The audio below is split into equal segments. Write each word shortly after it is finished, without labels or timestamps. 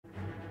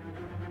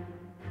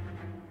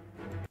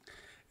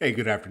Hey,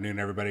 good afternoon,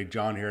 everybody.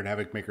 John here at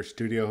Havoc Maker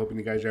Studio. Hoping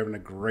you guys are having a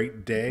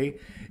great day.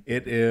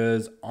 It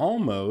is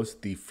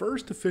almost the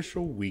first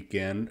official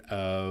weekend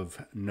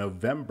of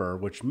November,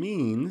 which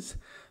means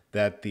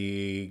that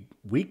the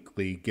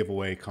weekly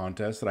giveaway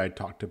contest that I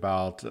talked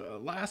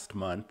about last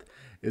month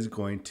is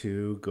going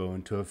to go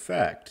into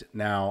effect.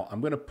 Now,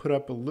 I'm going to put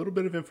up a little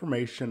bit of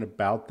information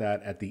about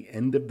that at the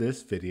end of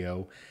this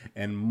video,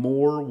 and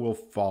more will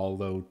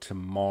follow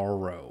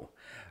tomorrow.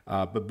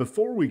 But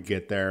before we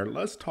get there,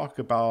 let's talk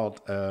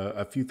about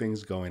a few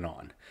things going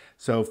on.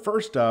 So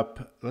first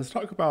up, let's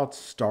talk about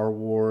Star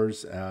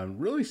Wars,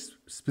 really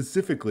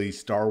specifically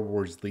Star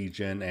Wars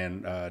Legion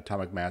and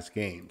Atomic Mass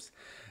Games.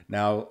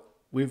 Now,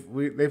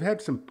 they've had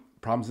some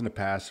problems in the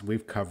past.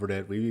 We've covered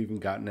it. We've even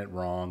gotten it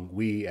wrong.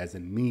 We, as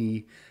in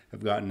me,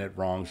 have gotten it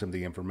wrong, some of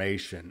the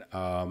information.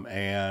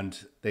 And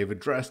they've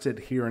addressed it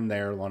here and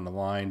there along the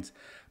lines,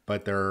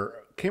 but they're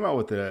came out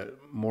with a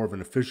more of an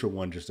official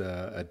one just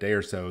a day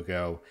or so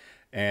ago,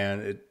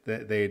 and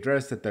they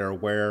addressed that they're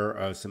aware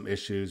of some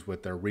issues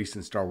with their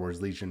recent Star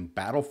Wars Legion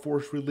Battle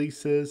Force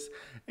releases,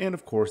 and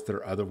of course there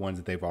are other ones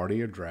that they've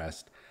already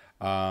addressed.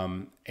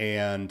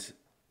 And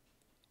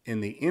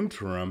in the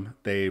interim,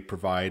 they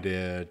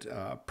provided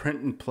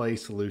print and play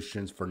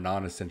solutions for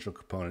non-essential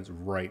components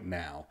right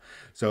now.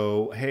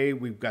 So, hey,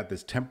 we've got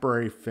this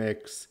temporary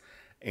fix,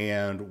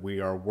 and we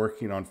are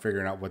working on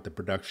figuring out what the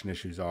production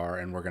issues are,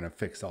 and we're going to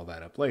fix all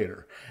that up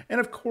later. And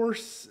of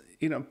course,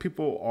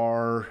 people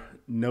are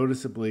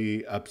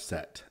noticeably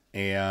upset,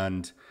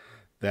 and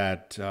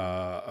that,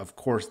 of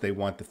course, they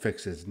want the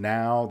fixes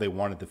now. They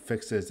wanted the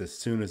fixes as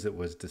soon as it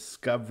was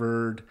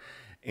discovered,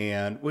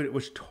 and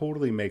which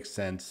totally makes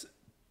sense.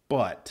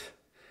 But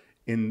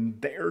in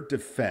their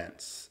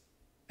defense,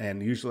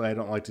 and usually I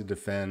don't like to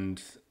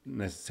defend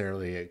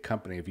necessarily a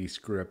company. If you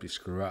screw up, you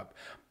screw up.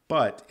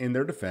 But in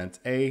their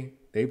defense,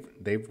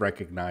 they've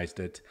recognized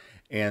it,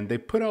 and they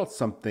put out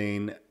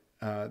something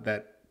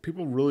that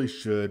people really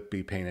should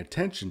be paying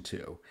attention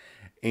to,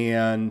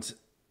 and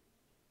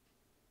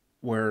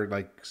where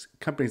like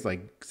companies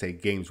like say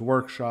Games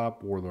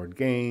Workshop, Warlord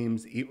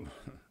Games, even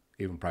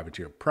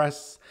Privateer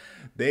Press,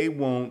 they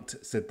won't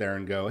sit there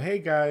and go, "Hey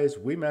guys,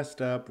 we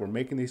messed up. We're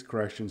making these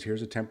corrections.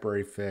 Here's a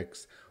temporary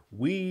fix.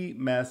 We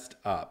messed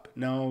up."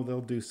 No,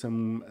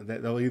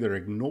 they'll either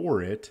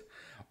ignore it,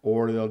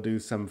 or they'll do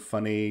some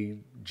funny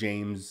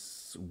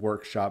James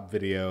Workshop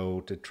video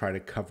to try to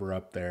cover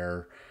up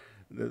their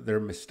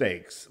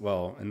mistakes.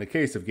 Well, in the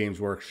case of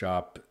Games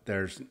Workshop,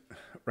 there's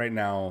right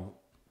now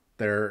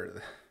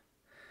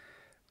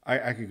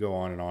I could go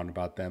on and on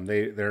about them.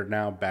 They're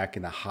now back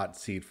in the hot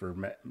seat for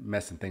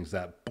messing things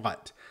up.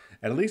 But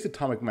at least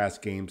Atomic Mass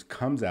Games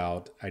comes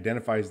out,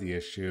 identifies the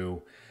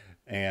issue,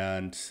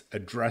 and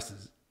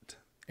addresses it,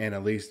 and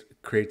at least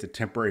creates a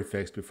temporary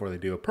fix before they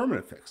do a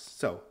permanent fix.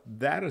 So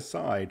that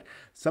aside,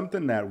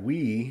 something that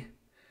we,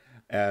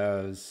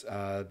 as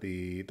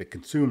the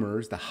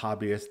consumers, the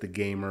hobbyists, the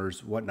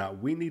gamers,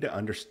 whatnot, we need to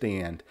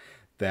understand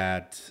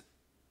that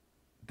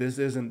this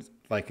isn't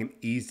like an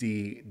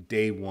easy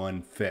day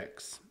one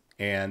fix,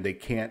 and they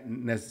can't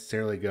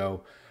necessarily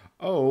go,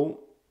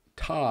 "Oh,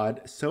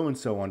 Todd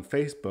so-and-so on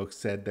Facebook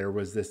said there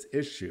was this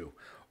issue,"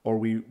 or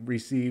we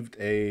received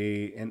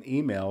an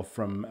email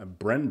from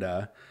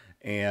Brenda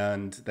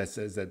and that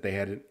says that they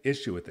had an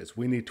issue with this.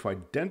 We need to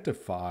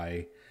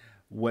identify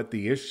what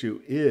the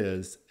issue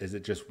is. Is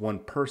it just one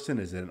person?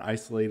 Is it an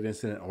isolated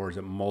incident, or is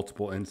it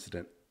multiple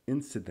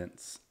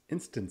instances?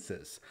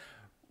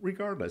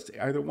 Regardless,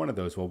 either one of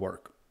those will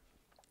work.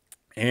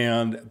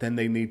 And then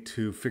they need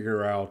to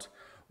figure out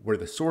where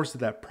the source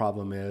of that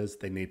problem is.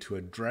 They need to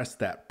address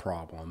that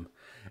problem.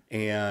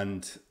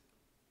 And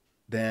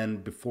then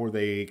before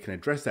they can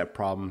address that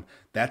problem,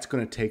 that's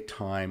going to take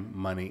time,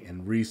 money,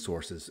 and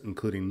resources,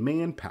 including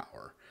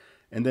manpower.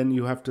 And then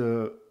you have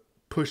to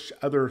push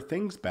other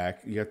things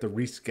back. You have to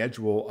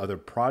reschedule other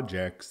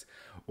projects,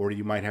 or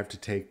you might have to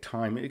take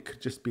time. It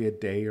could just be a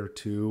day or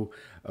two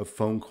of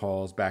phone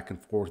calls back and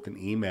forth and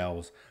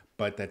emails,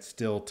 but that's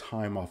still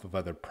time off of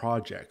other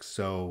projects.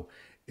 So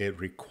it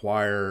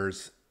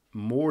requires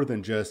more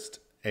than just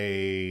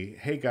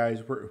hey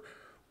guys,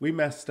 we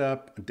messed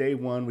up day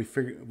one.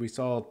 We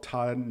saw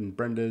Todd and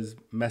Brenda's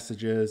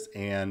messages,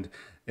 and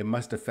it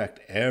must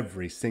affect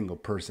every single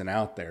person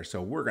out there. So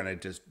we're going to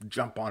just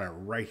jump on it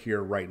right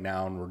here, right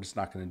now. And we're just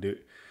not going to do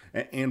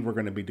it. And we're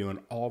going to be doing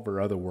all of our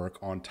other work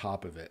on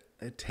top of it.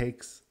 It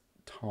takes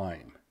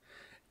time,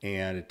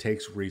 and it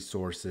takes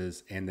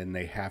resources. And then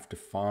they have to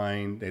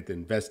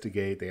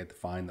investigate. They have to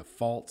find the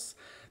faults.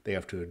 They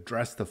have to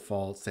address the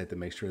faults. They have to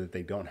make sure that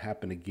they don't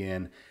happen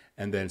again,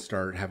 and then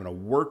start having a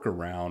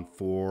workaround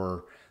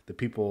for the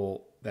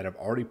people that have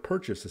already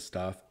purchased the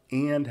stuff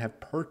and have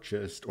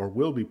purchased or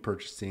will be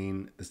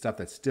purchasing the stuff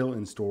that's still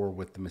in store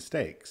with the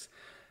mistakes.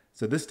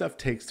 So this stuff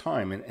takes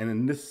time. And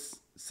in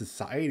this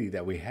society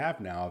that we have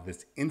now, of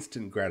this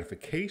instant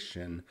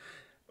gratification,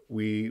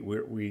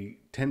 we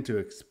tend to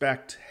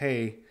expect,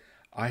 hey,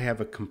 I have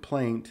a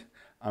complaint.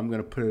 I'm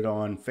going to put it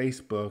on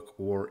Facebook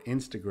or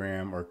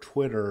Instagram or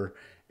Twitter,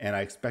 and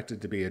I expect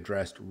it to be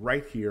addressed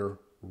right here,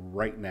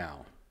 right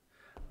now.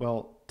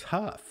 Well,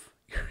 tough.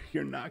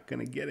 You're not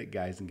going to get it,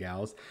 guys and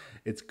gals.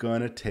 It's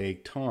going to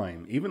take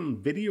time.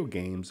 Even video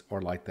games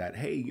are like that.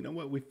 Hey, you know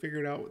what? We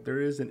figured out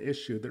there is an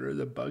issue. There is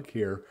a bug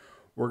here.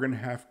 We're going to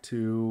have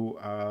to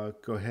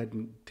go ahead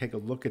and take a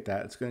look at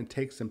that. It's going to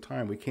take some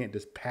time. We can't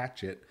just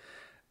patch it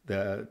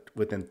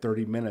within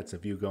 30 minutes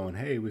of you going,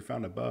 hey, we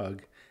found a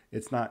bug.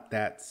 It's not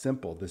that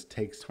simple. This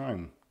takes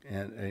time.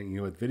 And you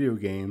know, with video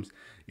games,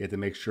 you have to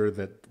make sure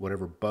that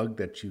whatever bug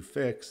that you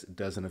fix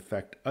doesn't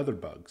affect other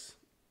bugs,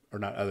 or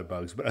not other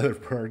bugs, but other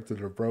parts of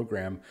the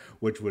program,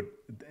 which would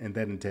and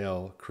then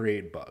entail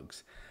create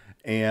bugs.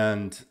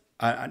 And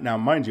now,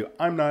 mind you,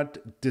 I'm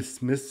not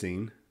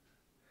dismissing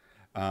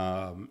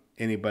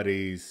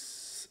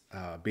anybody's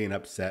being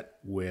upset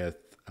with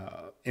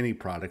any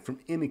product from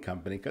any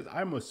company, because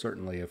I most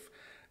certainly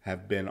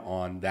have been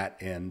on that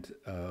end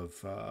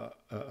of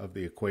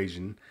the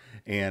equation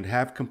and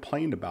have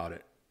complained about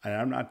it. And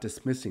I'm not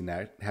dismissing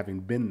that, having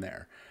been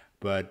there,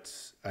 but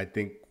I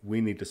think we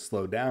need to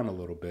slow down a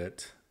little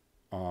bit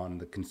on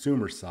the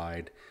consumer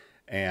side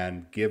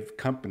and give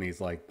companies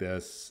like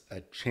this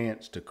a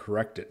chance to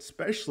correct it,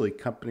 especially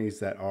companies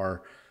that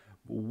are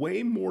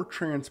way more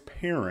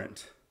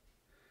transparent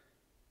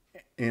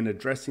in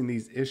addressing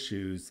these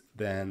issues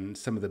than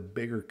some of the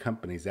bigger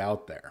companies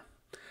out there.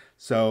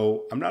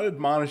 So I'm not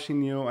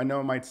admonishing you. I know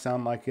it might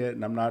sound like it,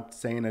 and I'm not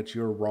saying that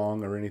you're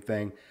wrong or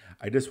anything.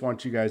 I just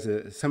want you guys,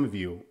 some of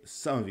you,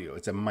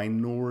 it's a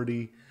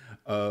minority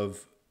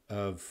of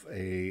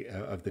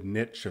the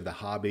niche, of the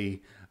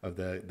hobby, of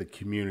the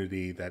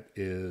community that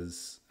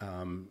is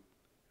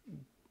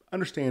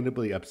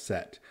understandably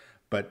upset.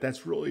 But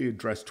that's really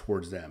addressed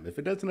towards them. If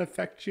it doesn't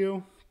affect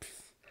you,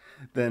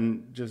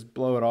 then just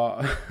blow it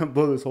off,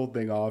 blow this whole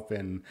thing off,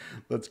 and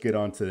let's get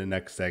on to the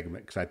next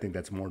segment, because I think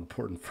that's more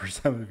important for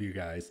some of you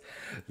guys.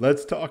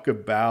 Let's talk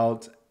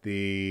about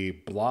the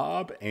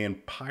Blob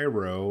and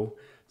Pyro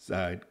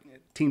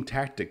team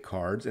tactic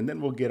cards, and then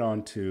we'll get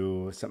on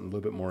to something a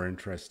little bit more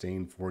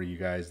interesting for you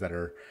guys that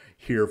are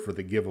here for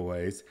the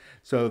giveaways.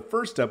 So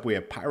first up, we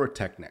have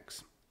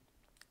Pyrotechnics.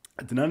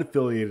 It's an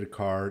unaffiliated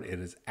card. It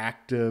is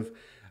active.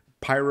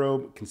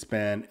 Pyro can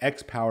spend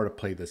X power to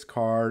play this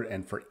card,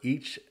 and for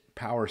each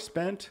power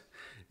spent,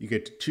 you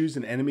get to choose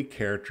an enemy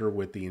character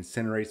with the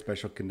Incinerate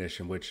special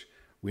condition, which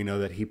we know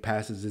that he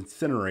passes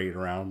Incinerate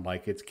around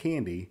like it's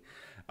candy,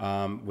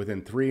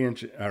 within 3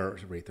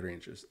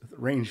 inches,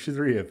 range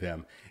 3 of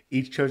him.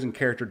 Each chosen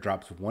character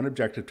drops 1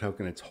 objective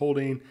token it's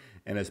holding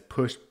and is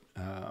pushed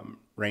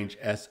range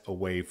S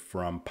away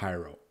from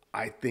Pyro.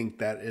 I think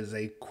that is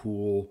a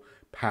cool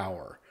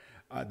power.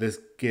 This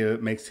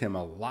makes him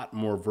a lot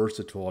more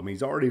versatile. I mean,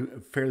 he's already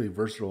fairly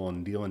versatile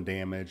in dealing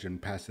damage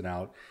and passing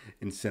out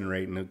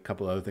Incinerate and a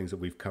couple other things that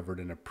we've covered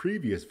in a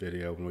previous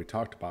video when we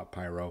talked about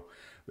Pyro.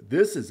 But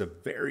this is a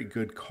very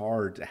good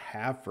card to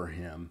have for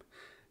him.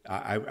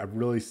 I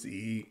really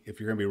see, if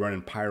you're going to be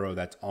running Pyro,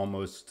 that's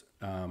almost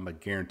a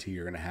guarantee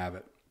you're going to have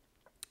it.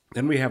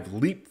 Then we have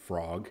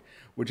Leapfrog,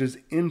 which is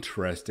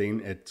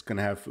interesting. It's going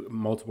to have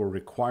multiple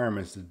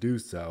requirements to do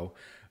so.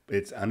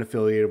 It's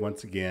unaffiliated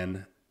once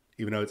again.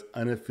 Even though it's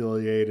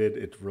unaffiliated,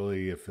 it's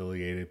really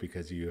affiliated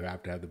because you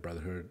have to have the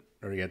Brotherhood,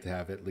 or you have to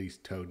have at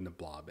least Toad and the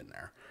Blob in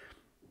there.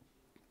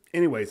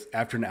 Anyways,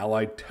 after an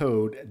allied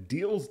Toad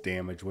deals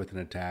damage with an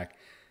attack,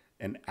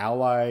 an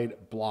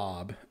allied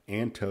Blob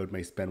and Toad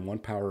may spend 1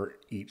 power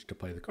each to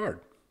play the card.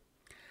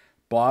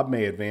 Blob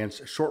may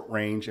advance short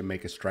range and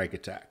make a strike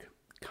attack.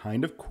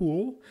 Kind of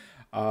cool.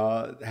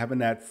 Having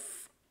that,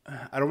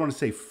 I don't want to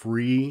say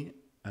free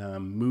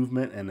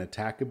movement and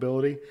attack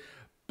ability,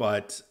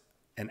 but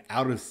an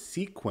out of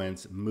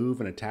sequence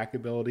move and attack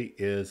ability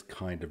is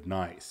kind of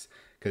nice,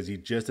 because you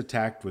just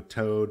attacked with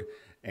Toad,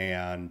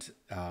 and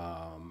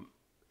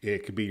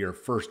it could be your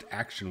first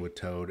action with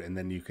Toad, and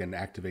then you can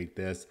activate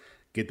this,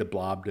 get the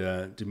Blob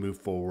to move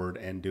forward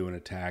and do an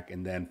attack,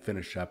 and then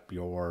finish up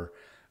your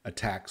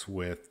attacks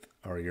with,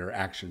 or your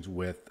actions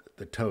with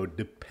the Toad,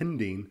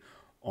 depending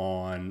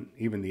on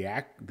even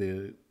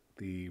the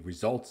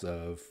results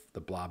of the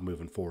Blob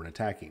moving forward and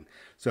attacking.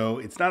 So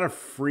it's not a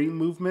free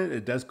movement.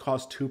 It does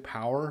cost 2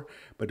 power,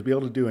 but to be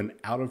able to do an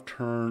out of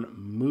turn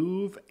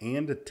move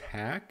and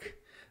attack,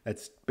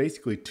 that's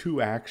basically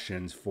 2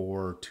 actions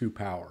for 2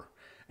 power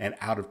and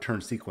out of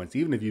turn sequence,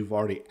 even if you've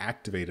already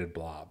activated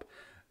Blob.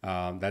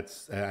 I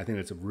think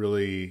that's a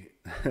really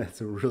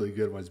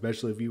good one,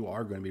 especially if you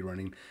are going to be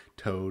running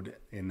Toad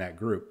in that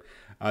group.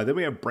 Then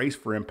we have Brace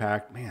for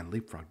Impact. Man,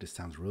 Leapfrog just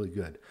sounds really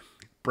good.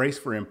 Brace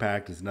for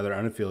Impact is another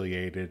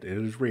unaffiliated. It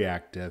is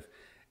reactive.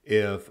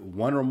 If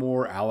 1 or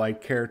more allied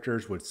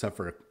characters would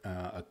suffer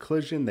a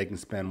collision, they can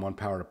spend 1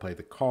 power to play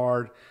the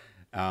card.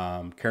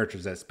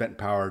 Characters that spent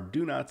power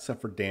do not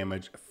suffer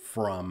damage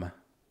from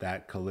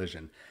that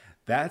collision.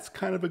 That's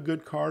kind of a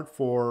good card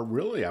for,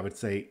 really, I would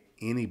say,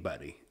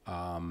 anybody.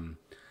 I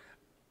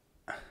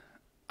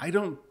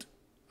don't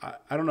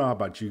know how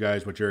about you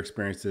guys, what your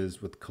experience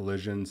is with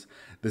collisions.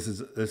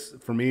 This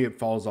for me, it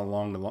falls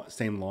along the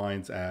same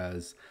lines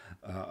as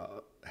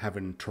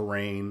having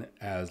terrain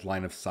as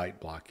line of sight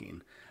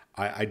blocking.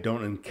 I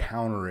don't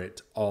encounter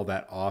it all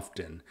that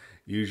often.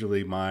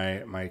 Usually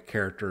my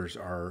characters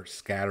are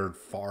scattered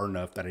far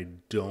enough that I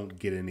don't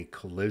get any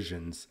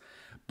collisions.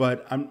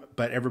 But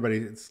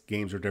everybody's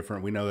games are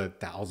different. We know that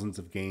thousands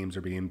of games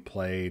are being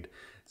played,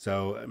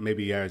 so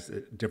maybe you guys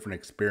a different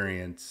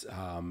experience.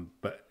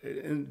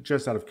 But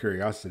just out of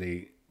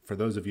curiosity, for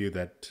those of you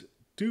that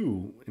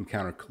do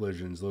encounter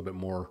collisions a little bit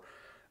more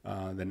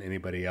than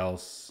anybody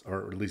else,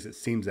 or at least it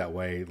seems that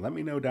way, let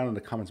me know down in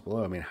the comments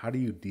below. I mean, how do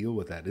you deal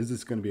with that? Is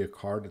this going to be a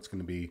card that's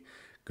going to be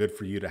good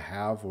for you to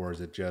have, or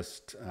is it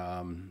just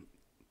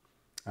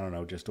I don't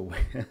know, just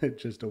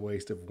just a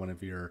waste of one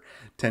of your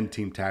 10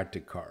 team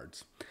tactic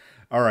cards?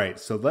 All right,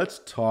 so let's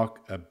talk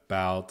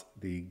about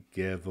the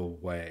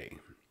giveaway.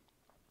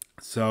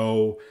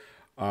 So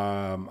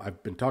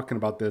I've been talking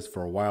about this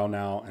for a while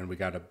now, and we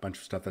got a bunch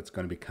of stuff that's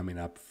going to be coming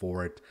up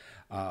for it.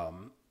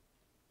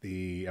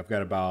 I've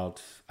got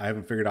about, I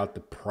haven't figured out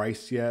the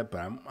price yet, but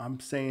I'm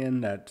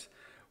saying that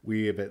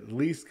we have at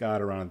least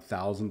got around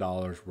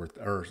 $1,000 worth,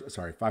 or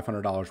sorry,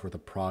 $500 worth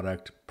of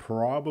product,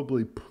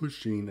 probably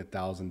pushing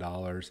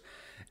 $1,000,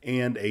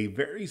 and a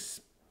very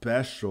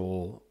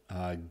special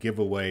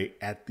giveaway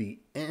at the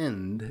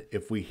end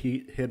if we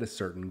hit a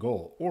certain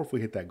goal, or if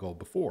we hit that goal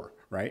before,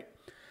 right?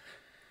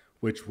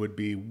 Which would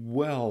be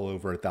well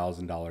over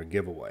 $1,000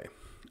 giveaway.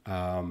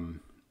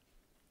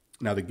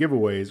 Now the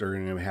giveaways are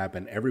going to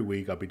happen every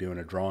week. I'll be doing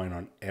a drawing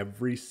on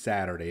every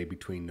Saturday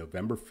between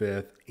November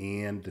 5th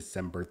and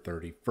December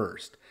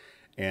 31st.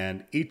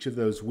 And each of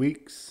those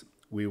weeks,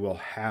 we will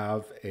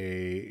have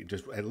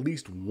just at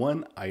least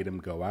one item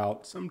go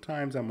out.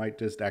 Sometimes I might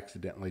just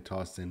accidentally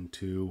toss in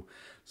two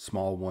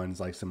small ones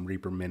like some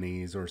Reaper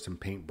Minis or some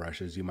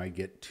paintbrushes. You might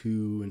get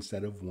two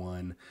instead of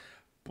one.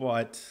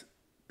 But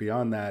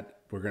beyond that,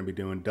 we're going to be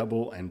doing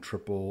double and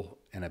triple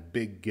and a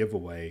big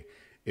giveaway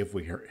if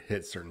we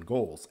hit certain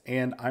goals.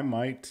 And I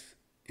might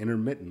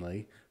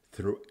intermittently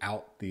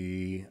throughout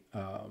the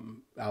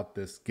out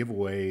this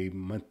giveaway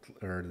month,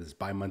 or this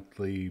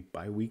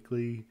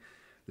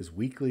this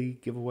weekly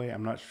giveaway,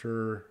 I'm not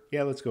sure.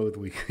 Yeah, let's go with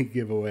weekly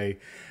giveaway,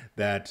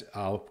 that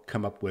I'll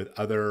come up with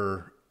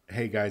other,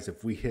 hey guys,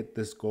 if we hit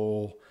this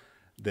goal,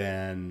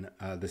 then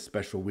this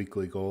special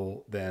weekly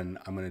goal, then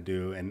I'm going to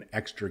do an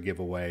extra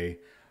giveaway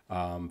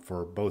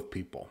for both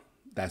people,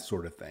 that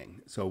sort of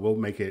thing. So we'll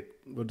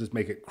just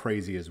make it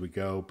crazy as we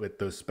go. But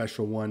those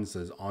special ones,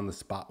 those on the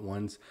spot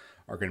ones,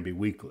 are going to be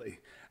weekly.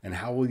 And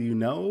how will you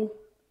know?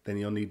 Then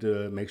you'll need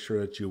to make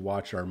sure that you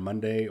watch our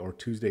Monday or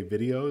Tuesday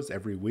videos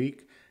every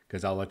week,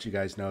 because I'll let you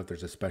guys know if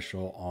there's a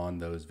special on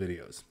those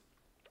videos.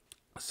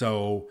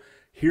 So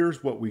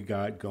here's what we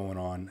got going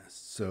on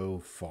so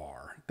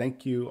far.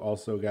 Thank you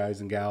also, guys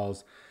and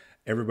gals,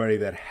 everybody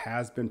that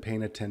has been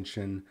paying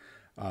attention,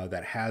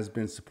 that has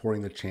been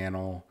supporting the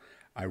channel.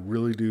 I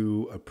really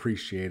do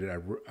appreciate it.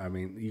 I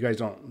mean, you guys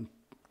don't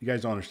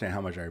understand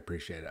how much I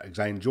appreciate it, because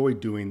I enjoy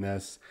doing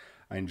this.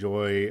 I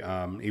enjoy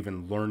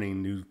even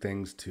learning new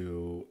things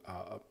to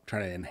try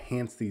to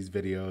enhance these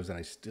videos, and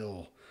I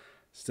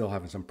still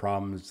having some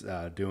problems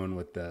doing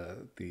with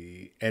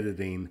the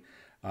editing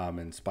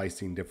and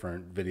splicing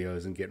different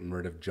videos and getting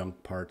rid of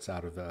junk parts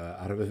out of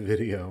a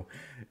video.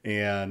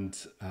 And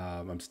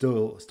I'm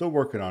still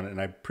working on it, and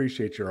I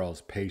appreciate your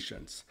all's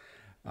patience.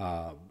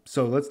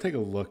 So let's take a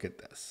look at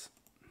this.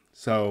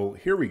 So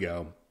here we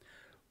go.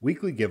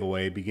 Weekly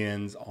giveaway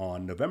begins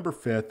on November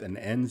 5th and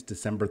ends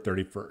December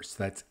 31st.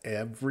 That's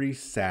every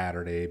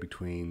Saturday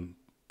between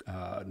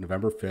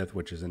November 5th,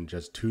 which is in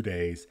just 2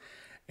 days,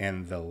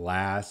 and the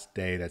last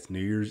day, that's New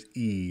Year's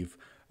Eve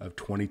of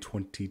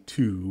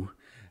 2022.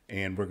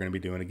 And we're going to be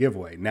doing a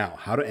giveaway. Now,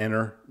 how to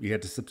enter? You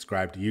have to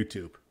subscribe to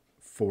YouTube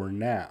for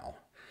now.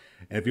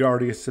 And if you're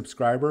already a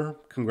subscriber,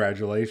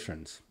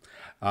 congratulations.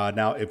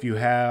 Now, if you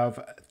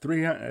have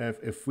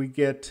if we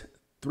get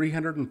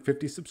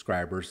 350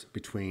 subscribers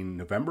between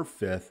November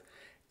 5th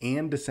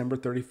and December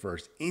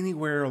 31st,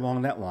 anywhere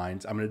along that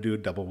lines, I'm going to do a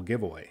double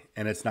giveaway.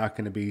 And it's not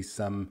going to be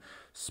some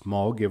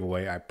small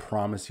giveaway. I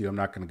promise you, I'm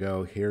not going to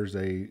go,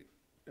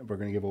 we're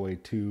going to give away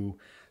two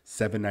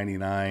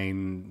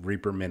 $7.99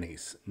 Reaper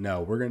Minis.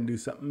 No, we're going to do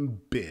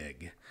something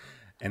big.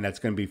 And that's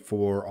going to be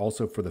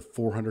also for the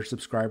 400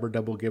 subscriber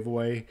double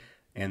giveaway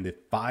and the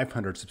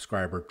 500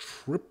 subscriber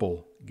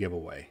triple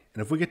giveaway.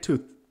 And if we get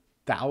to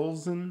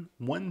 1,000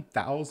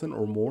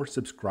 or more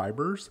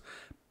subscribers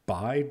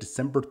by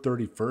December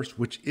 31st,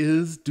 which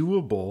is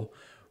doable,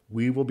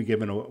 we will be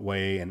giving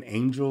away an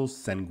Angel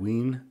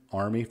Sanguine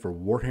army for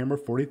Warhammer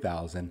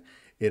 40,000.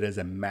 It is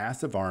a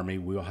massive army.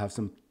 We'll have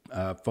some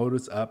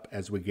photos up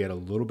as we get a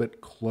little bit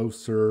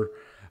closer,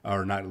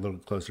 or not a little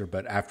closer,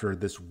 but after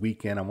this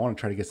weekend. I want to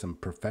try to get some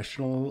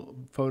professional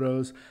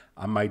photos.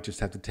 I might just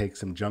have to take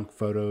some junk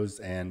photos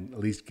and at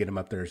least get them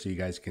up there so you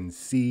guys can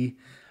see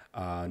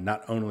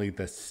not only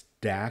the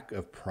stack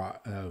of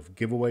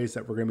giveaways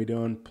that we're going to be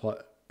doing,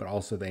 but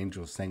also the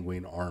Angel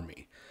Sanguine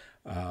army.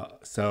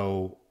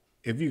 So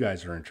if you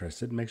guys are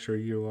interested, make sure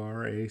you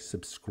are a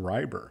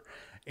subscriber.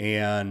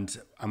 And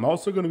I'm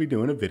also going to be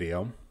doing a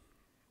video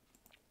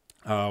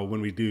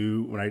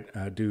when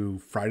I do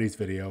Friday's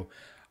video.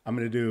 I'm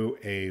going to do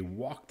a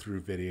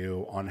walkthrough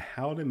video on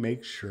how to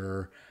make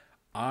sure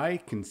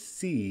I can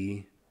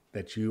see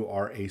that you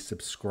are a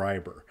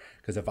subscriber.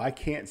 Because if I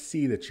can't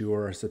see that you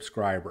are a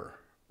subscriber,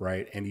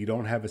 right, and you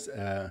don't have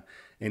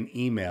an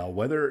email,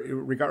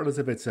 regardless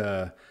if it's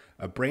a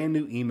brand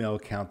new email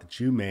account that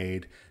you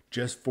made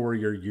just for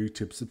your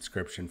YouTube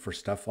subscription for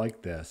stuff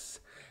like this,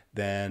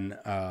 then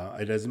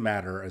it doesn't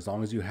matter. As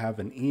long as you have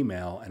an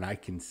email and I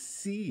can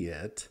see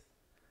it,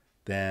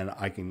 then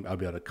I'll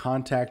be able to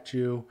contact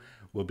you.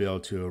 We'll be able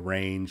to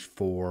arrange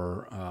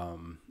for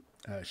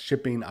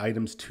shipping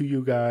items to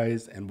you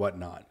guys and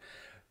whatnot.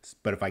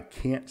 But if I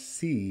can't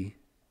see,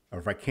 or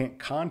if I can't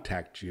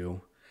contact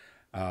you,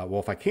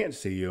 if I can't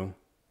see you,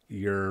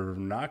 you're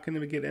not going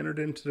to get entered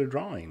into the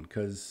drawing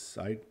because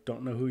I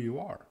don't know who you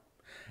are.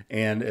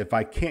 And if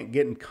I can't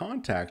get in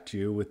contact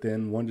you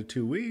within 1 to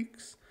 2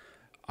 weeks,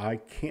 I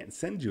can't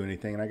send you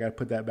anything, and I got to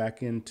put that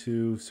back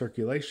into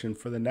circulation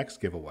for the next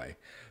giveaway.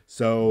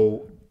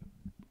 So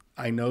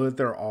I know that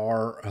there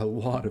are a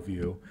lot of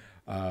you.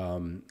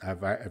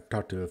 I've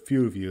talked to a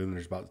few of you, and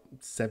there's about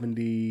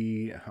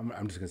 70.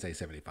 I'm just going to say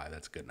 75.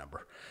 That's a good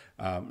number.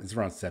 It's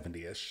around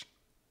 70-ish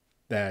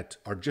that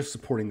are just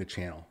supporting the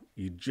channel.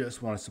 You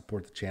just want to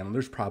support the channel.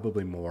 There's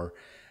probably more,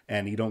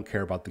 and you don't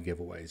care about the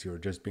giveaways. You're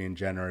just being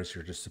generous.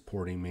 You're just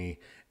supporting me,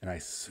 and I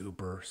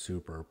super,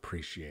 super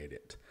appreciate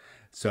it.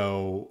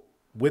 So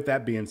with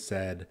that being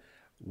said,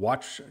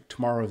 watch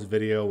tomorrow's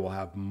video. We'll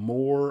have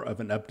more of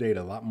an update,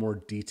 a lot more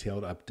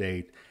detailed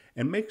update,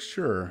 and make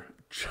sure,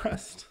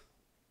 just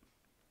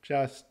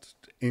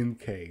in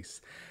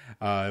case,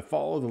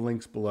 follow the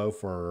links below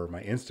for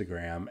my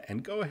Instagram,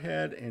 and go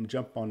ahead and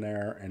jump on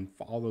there and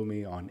follow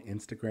me on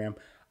Instagram.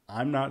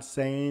 I'm not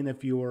saying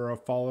if you are a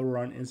follower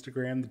on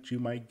Instagram that you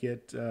might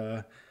get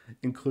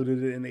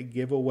included in a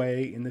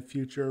giveaway in the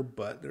future,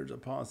 but there's a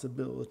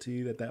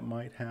possibility that that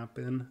might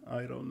happen.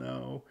 I don't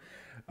know.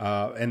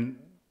 And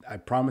I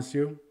promise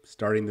you,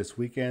 starting this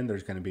weekend,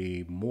 there's going to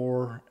be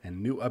more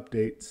and new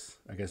updates.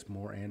 I guess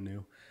more and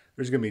new.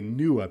 There's going to be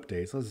new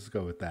updates. Let's just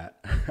go with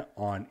that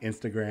on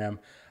Instagram.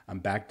 I'm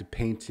back to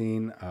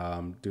painting,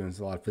 doing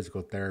a lot of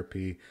physical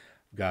therapy.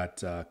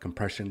 Got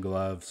compression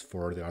gloves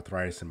for the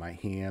arthritis in my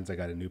hands. I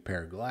got a new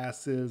pair of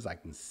glasses. I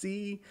can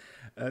see.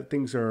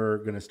 Things are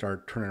going to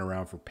start turning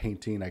around for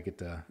painting. I get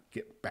to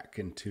get back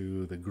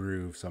into the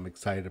groove, so I'm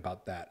excited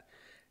about that.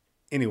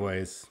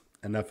 Anyways,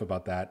 enough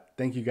about that.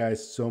 Thank you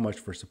guys so much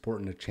for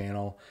supporting the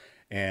channel,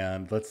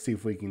 and let's see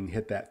if we can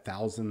hit that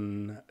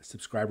 1,000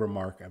 subscriber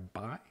mark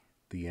by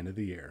the end of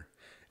the year.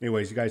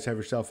 Anyways, you guys have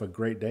yourself a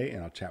great day,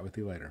 and I'll chat with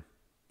you later.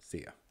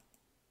 See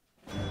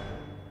ya.